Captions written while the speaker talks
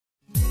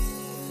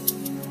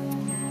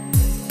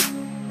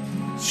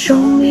Show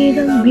me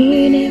the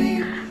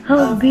meaning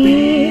of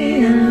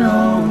being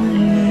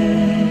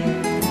lonely.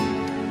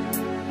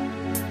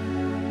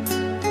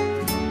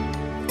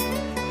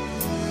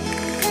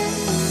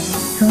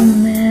 So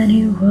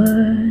many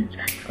words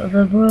for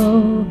the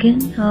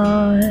broken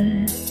heart.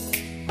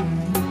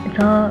 It's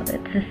hard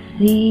to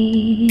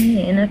see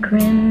in a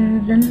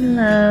crimson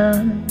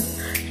love,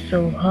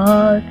 so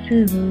hard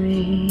to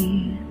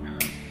breathe.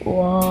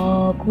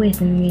 Walk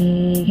with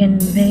me and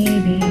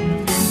baby,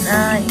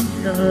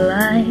 nights of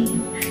light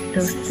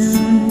so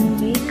soon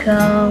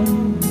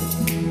become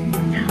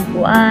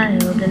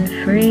wild and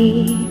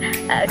free.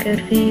 I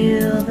could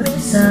feel the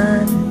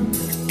sun.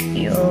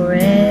 Your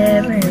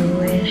every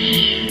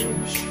wish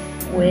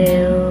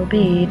will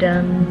be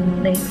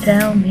done. They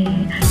tell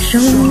me, show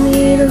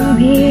me the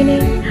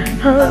meaning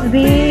of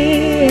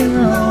being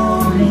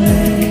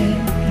lonely.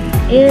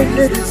 Is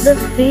this the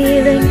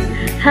feeling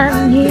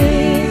I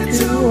need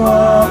to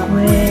walk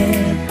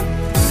with?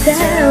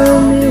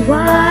 Tell me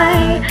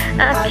why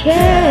I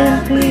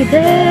can't be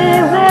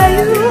there where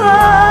you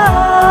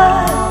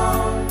are.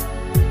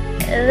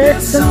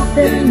 There's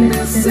something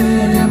missing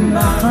in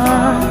my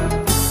heart.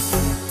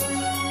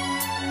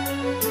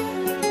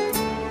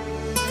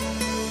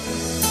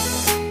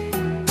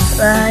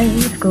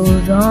 Life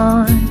goes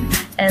on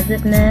as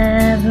it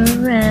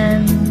never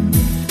ends.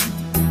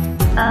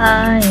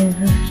 Eyes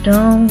of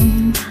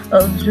stone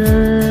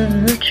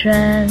observe the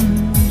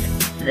trends.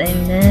 They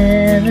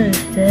never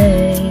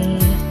stay.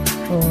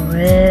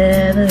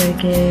 Forever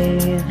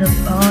gaze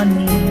upon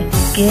me.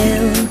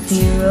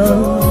 Guilty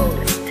road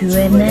to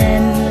an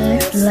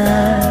endless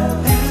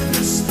love.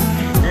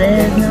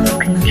 There's no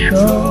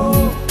control.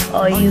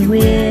 Are you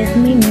with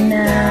me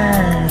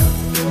now?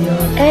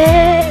 Your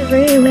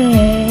every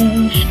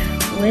wish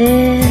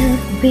will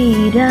be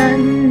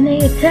done.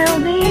 They tell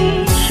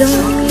me, show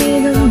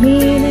me the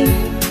meaning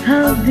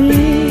of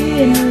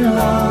being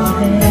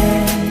lonely.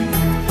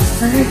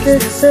 Is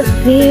this the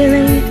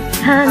feeling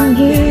I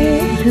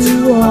need to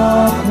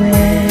walk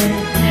with?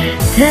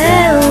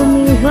 Tell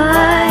me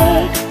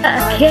why I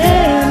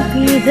can't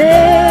be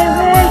there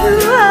where you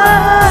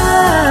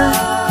are.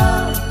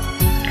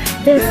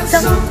 There's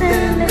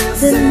something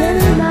missing in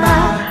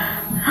my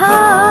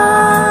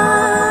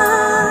heart.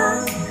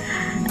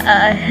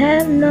 I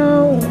have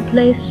no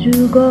place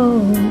to go.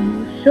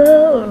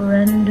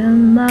 Surrender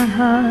my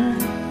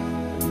heart,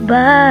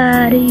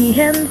 body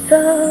and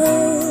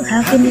soul.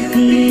 How can you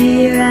be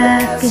here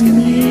asking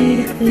me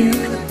to feel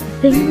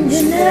things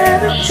you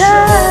never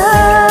show?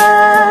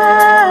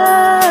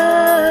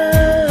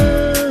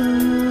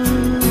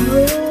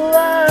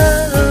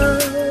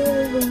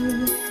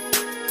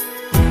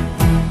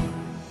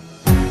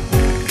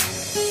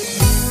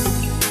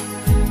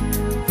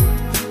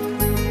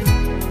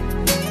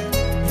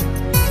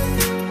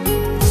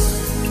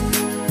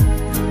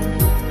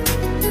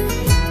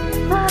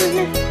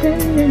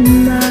 Listen in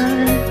my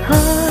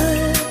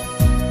heart.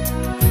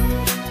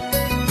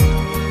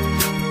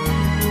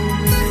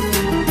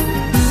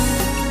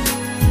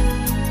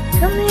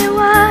 Tell me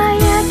why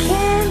I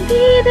can't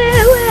be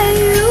there where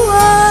you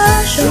are.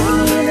 Show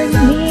me the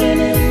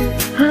meaning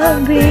of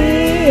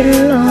being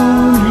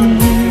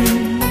lonely.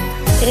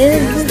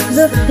 Is this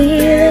the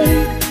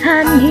feeling I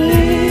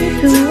need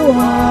to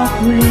walk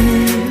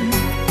with?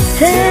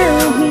 Tell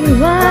me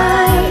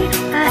why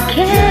I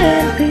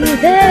can't be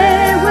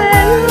there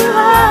where you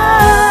are.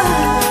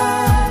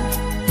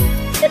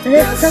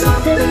 There's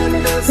something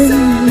missing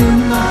in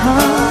my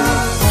heart.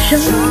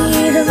 Show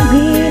me the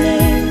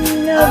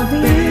meaning of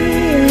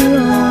being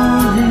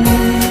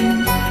lonely.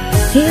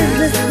 Is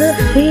this the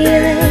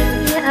feeling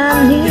I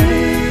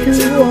need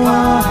to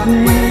walk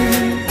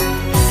with?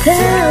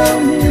 Tell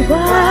me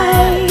why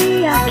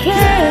I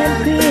can't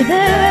be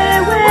there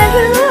where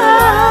you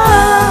are.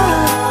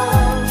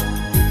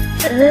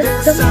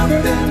 There's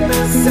something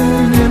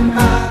missing in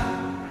my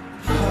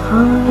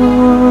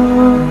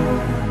heart.